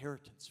has an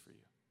inheritance for you.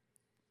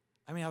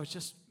 I was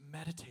just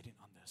meditating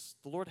on this.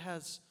 The Lord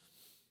has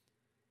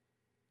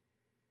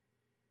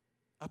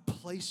a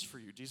place for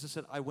you. Jesus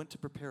said, I went to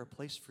prepare a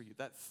place for you.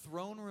 That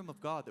throne room of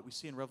God that we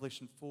see in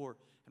Revelation 4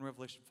 and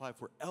Revelation 5,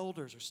 where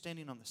elders are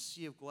standing on the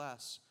sea of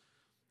glass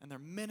and they're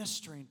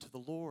ministering to the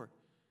Lord.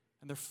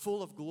 And they're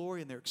full of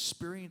glory and they're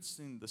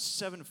experiencing the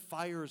 7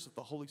 fires of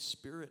the Holy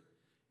Spirit.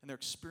 And they're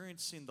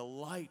experiencing the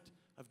light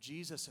of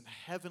Jesus and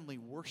heavenly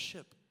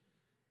worship.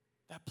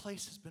 That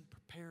place has been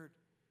prepared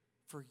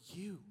for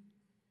you.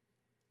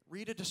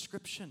 Read a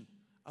description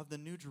of the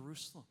New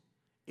Jerusalem.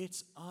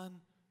 It's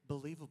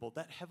unbelievable.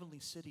 That heavenly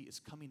city is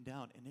coming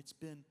down and it's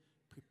been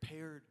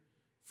prepared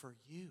for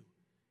you.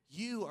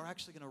 You are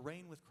actually going to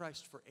reign with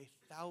Christ for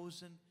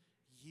 1,000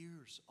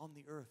 years on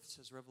the earth,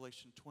 says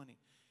Revelation 20.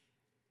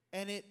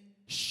 And it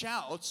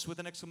shouts with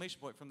an exclamation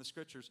point from the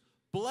scriptures,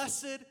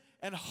 blessed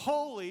and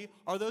holy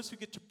are those who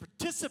get to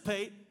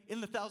participate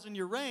in the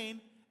 1,000-year reign.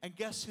 And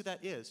guess who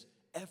that is?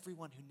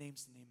 Everyone who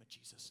names the name of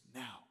Jesus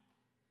now.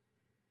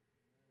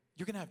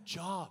 You're going to have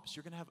jobs.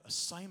 You're going to have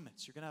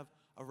assignments. You're going to have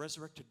a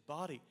resurrected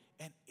body.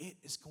 And it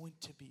is going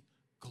to be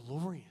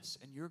glorious.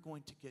 And you're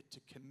going to get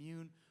to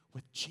commune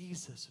with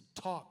Jesus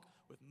and talk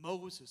with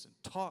Moses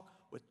and talk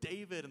with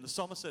David. And the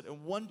psalmist said,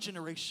 and one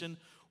generation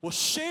will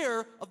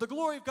share of the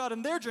glory of God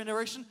in their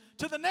generation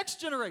to the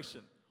next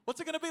generation. What's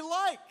it going to be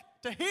like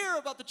to hear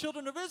about the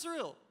children of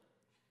Israel?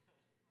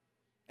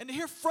 And to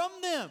hear from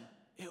them.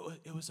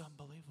 It was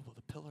unbelievable,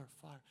 the pillar of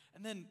fire.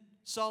 And then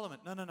Solomon,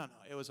 no.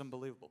 It was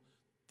unbelievable.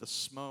 The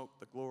smoke,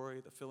 the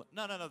glory, the filling.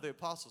 No. The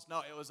apostles,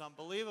 no, it was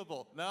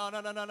unbelievable.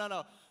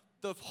 No.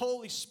 The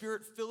Holy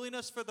Spirit filling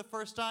us for the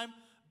first time,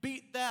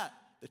 beat that.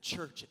 The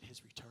church at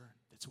his return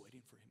that's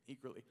waiting for him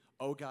eagerly.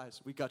 Oh, guys,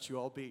 we got you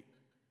all beat.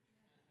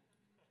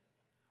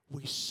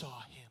 We saw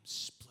him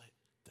split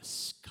the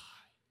sky.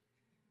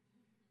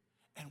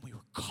 And we were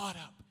caught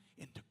up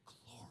into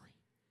glory.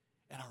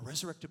 And our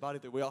resurrected body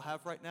that we all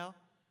have right now,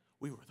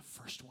 we were the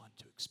first one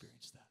to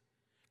experience that.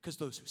 Because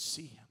those who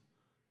see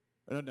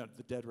him, no,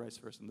 the dead rise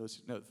first, and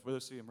for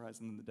those who see him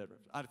rise, and then the dead rise.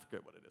 I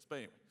forget what it is, but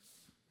anyway.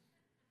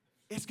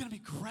 It's going to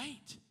be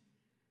great.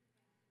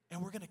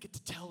 And we're going to get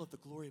to tell of the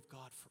glory of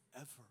God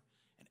forever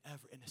and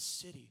ever in a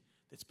city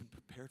that's been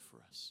prepared for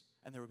us.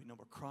 And there will be no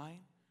more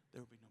crying,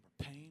 there will be no more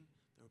pain,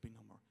 there will be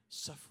no more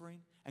suffering.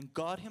 And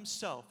God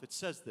himself, it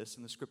says this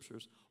in the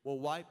scriptures, will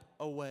wipe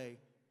away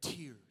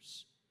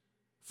tears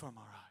from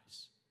our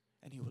eyes.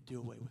 And he will do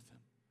away with them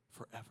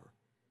forever.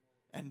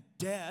 And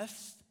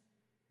death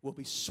will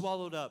be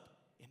swallowed up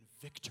in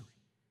victory.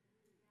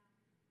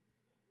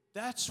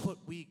 That's what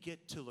we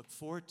get to look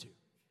forward to.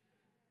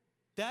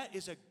 That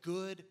is a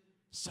good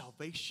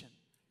salvation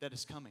that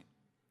is coming.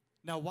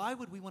 Now, why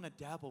would we want to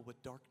dabble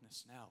with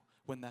darkness now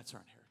when that's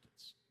our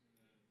inheritance?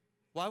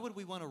 Why would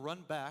we want to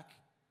run back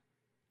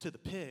to the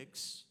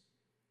pigs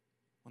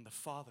when the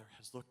Father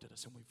has looked at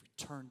us and we've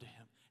returned to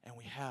him and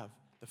we have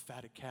the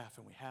fatted calf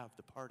and we have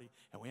the party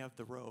and we have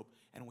the robe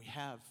and we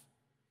have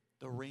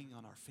the ring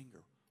on our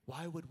finger?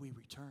 Why would we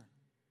return?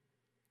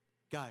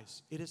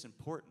 Guys, it is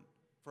important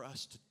for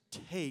us to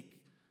take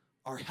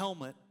our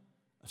helmet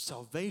of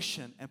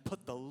salvation and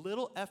put the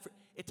little effort.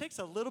 It takes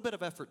a little bit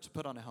of effort to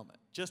put on a helmet,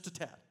 just a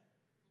tad.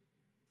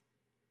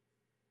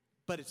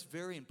 But it's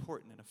very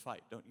important in a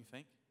fight, don't you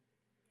think?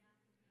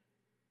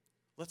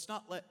 Let's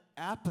not let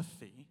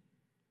apathy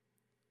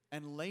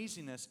and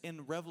laziness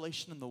in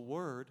revelation in the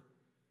Word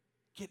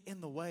get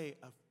in the way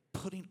of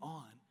putting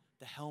on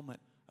the helmet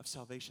of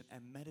salvation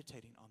and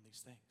meditating on these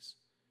things.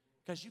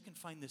 Guys, you can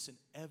find this in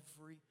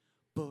every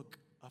book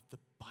of the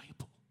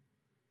Bible.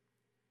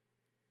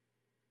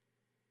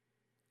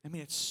 I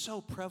mean, it's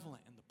so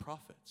prevalent in the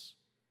prophets.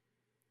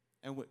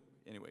 And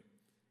anyway,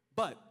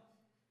 but it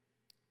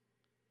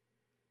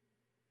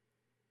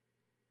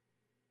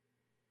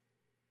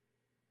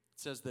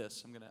says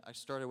this. I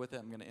started with it.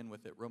 I'm going to end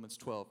with it. Romans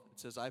 12. It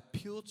says, I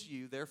appeal to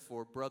you,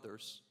 therefore,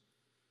 brothers,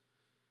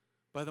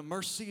 by the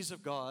mercies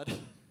of God,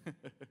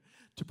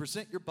 to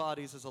present your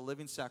bodies as a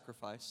living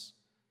sacrifice.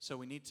 So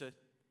we need to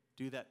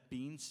do that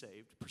being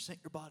saved. Present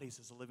your bodies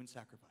as a living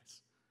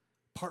sacrifice.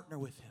 Partner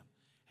with him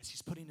as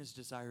he's putting his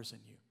desires in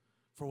you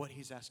for what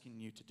he's asking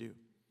you to do.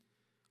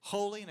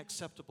 Holy and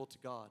acceptable to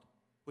God,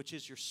 which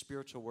is your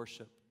spiritual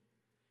worship.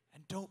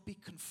 And don't be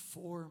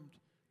conformed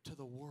to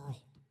the world,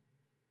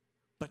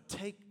 but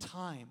take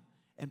time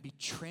and be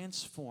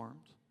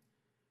transformed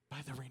by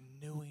the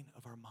renewing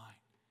of our mind.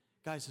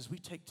 Guys, as we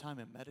take time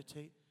and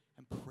meditate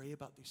and pray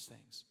about these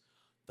things,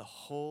 the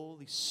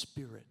Holy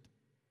Spirit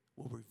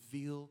will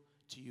reveal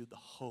to you the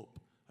hope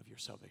of your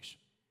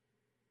salvation.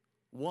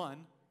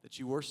 One, that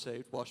you were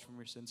saved, washed from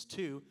your sins.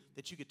 Two,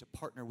 that you get to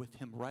partner with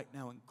him right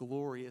now in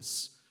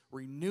glorious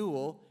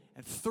renewal.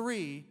 And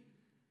three,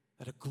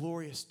 that a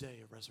glorious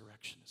day of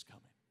resurrection is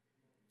coming.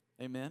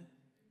 Amen?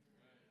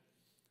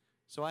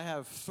 So I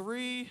have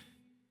 3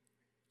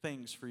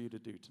 things for you to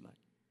do tonight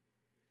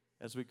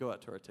as we go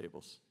out to our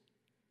tables.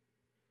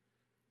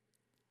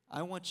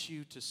 I want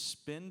you to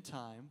spend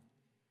time.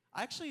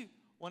 I actually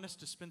want us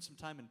to spend some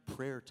time in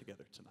prayer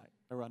together tonight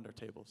around our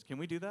tables. Can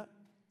we do that?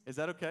 Is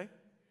that okay?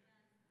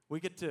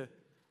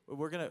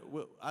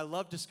 I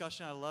love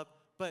discussion,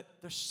 but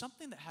there's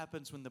something that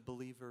happens when the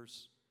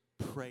believers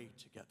pray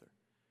together.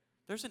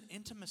 There's an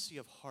intimacy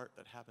of heart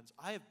that happens.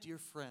 I have dear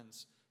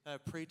friends that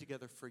have prayed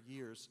together for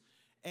years,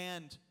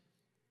 and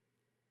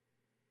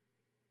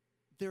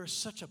there is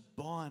such a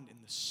bond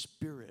in the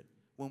Spirit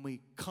when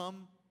we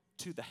come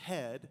to the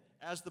head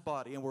as the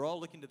body, and we're all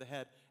looking to the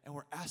head, and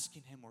we're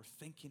asking him, we're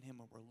thanking him,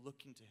 and we're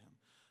looking to him.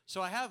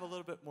 So I have a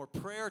little bit more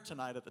prayer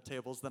tonight at the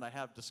tables than I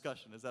have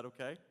discussion. Is that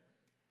okay?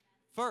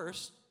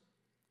 First,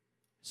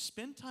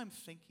 spend time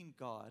thanking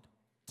God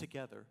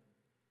together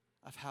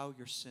of how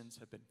your sins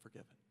have been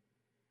forgiven.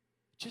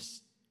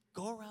 Just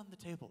go around the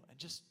table and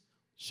just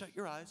shut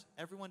your eyes.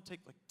 Everyone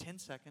take like 10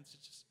 seconds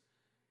to just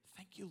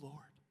thank you, Lord,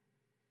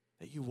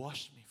 that you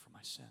washed me from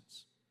my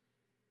sins.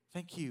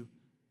 Thank you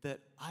that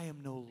I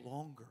am no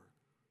longer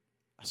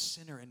a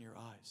sinner in your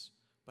eyes,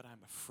 but I'm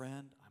a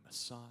friend, I'm a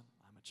son,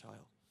 I'm a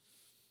child.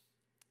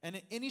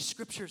 And any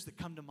scriptures that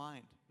come to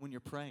mind when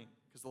you're praying,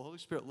 because the Holy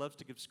Spirit loves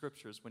to give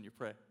scriptures when you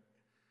pray,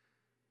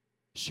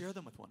 share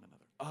them with one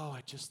another. Oh,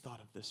 I just thought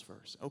of this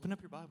verse. Open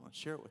up your Bible and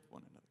share it with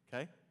one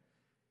another, okay?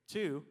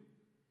 2,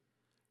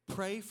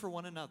 pray for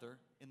one another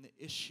in the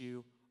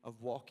issue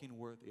of walking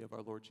worthy of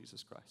our Lord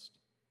Jesus Christ.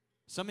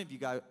 Some of you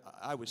guys,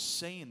 I was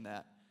saying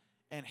that,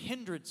 and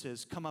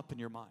hindrances come up in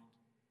your mind.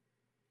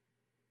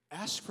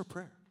 ask for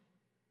prayer.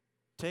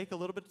 Take a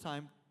little bit of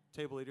time,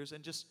 table leaders,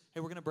 and just,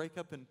 hey, we're going to break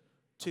up in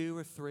 2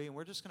 or 3, and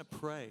we're just going to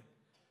pray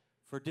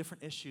for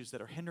different issues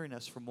that are hindering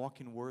us from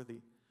walking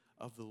worthy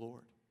of the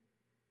Lord.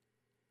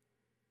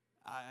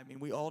 I mean,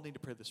 we all need to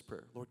pray this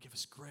prayer. Lord, give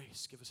us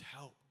grace, give us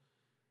help.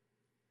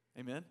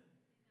 Amen?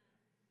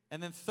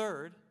 And then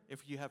third,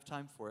 if you have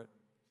time for it,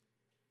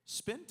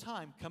 spend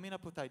time coming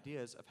up with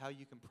ideas of how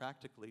you can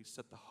practically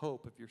set the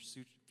hope of your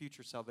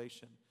future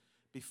salvation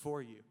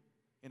before you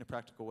in a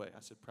practical way. I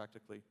said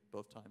practically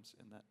both times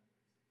in that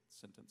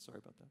sentence. Sorry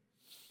about that.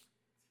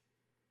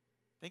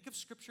 Think of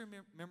scripture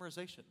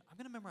memorization. I'm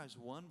going to memorize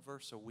one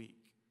verse a week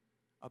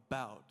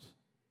about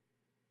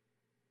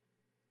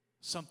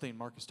something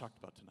Marcus talked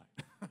about tonight.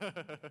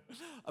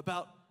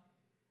 About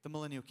the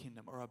millennial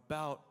kingdom, or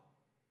about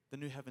the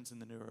new heavens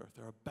and the new earth,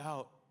 or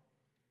about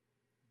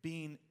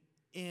being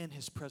in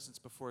his presence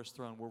before his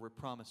throne, where we're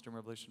promised in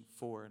Revelation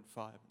 4 and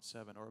 5 and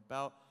 7,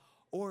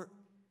 or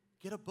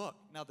get a book.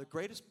 Now,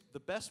 the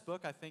best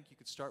book I think you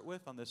could start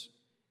with on this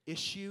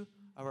issue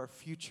of our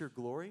future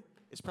glory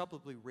is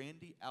probably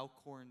Randy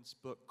Alcorn's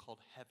book called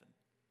Heaven.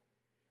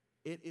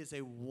 It is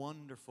a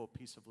wonderful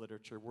piece of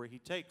literature where he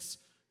takes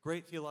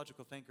great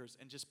theological thinkers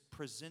and just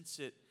presents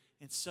it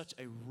in such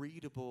a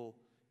readable,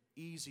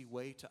 easy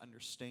way to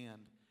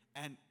understand.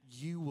 And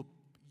your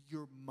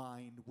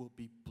mind will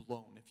be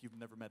blown if you've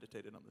never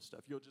meditated on this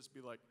stuff. You'll just be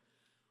like,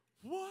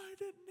 why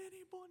didn't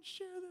anyone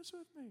share this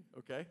with me?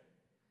 Okay?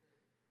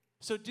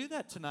 So do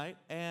that tonight.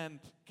 And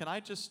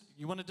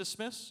you want to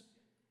dismiss?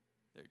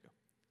 There you go.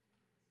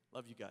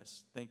 Love you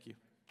guys. Thank you.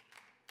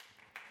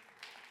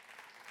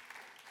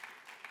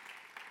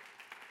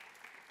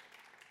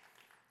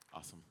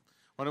 Awesome.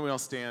 Why don't we all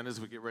stand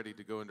as we get ready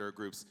to go into our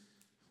groups?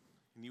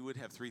 And you would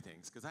have 3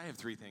 things, because I have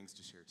 3 things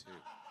to share too.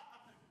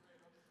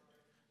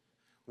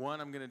 One,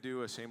 I'm going to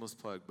do a shameless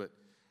plug, but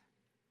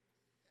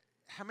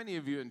how many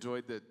of you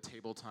enjoyed the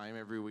table time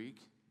every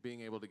week,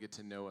 being able to get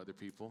to know other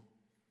people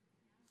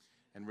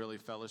and really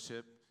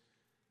fellowship?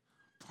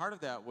 Part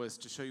of that was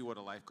to show you what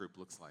a life group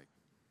looks like.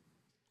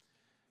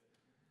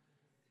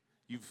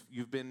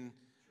 You've been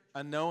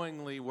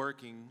unknowingly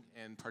working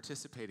and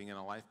participating in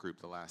a life group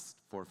the last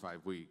 4 or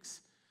 5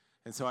 weeks.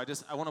 And so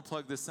I want to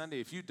plug this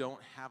Sunday. If you don't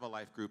have a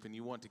life group and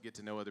you want to get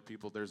to know other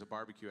people, there's a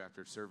barbecue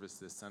after service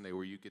this Sunday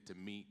where you get to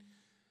meet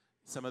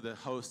some of the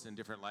hosts in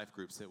different life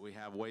groups that we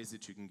have, ways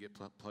that you can get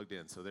plugged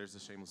in. So there's a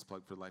shameless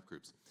plug for life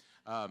groups.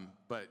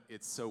 But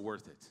it's so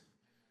worth it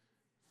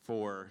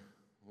for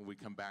when we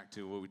come back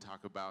to what we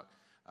talk about,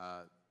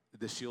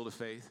 the shield of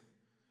faith,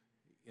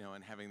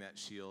 and having that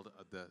shield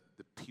of the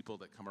people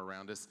that come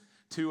around us.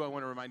 2, I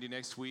want to remind you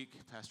next week,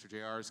 Pastor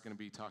JR is going to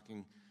be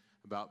talking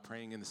about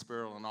praying in the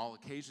Spirit on all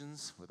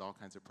occasions with all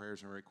kinds of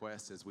prayers and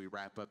requests as we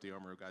wrap up the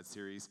Armor of God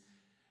series.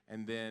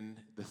 And then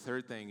the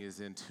third thing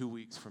is in 2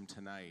 weeks from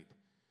tonight,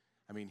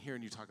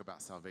 hearing you talk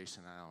about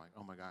salvation, I'm like,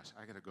 oh my gosh,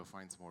 I got to go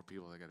find some more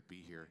people that got to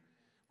be here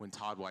when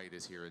Todd White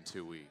is here in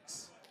 2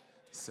 weeks.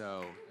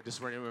 So I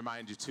just want to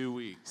remind you, 2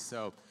 weeks.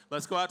 So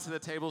let's go out to the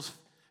tables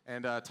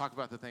and talk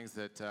about the things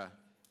that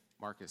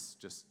Marcus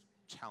just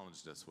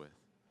challenged us with.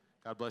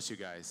 God bless you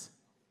guys.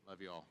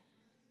 Love you all.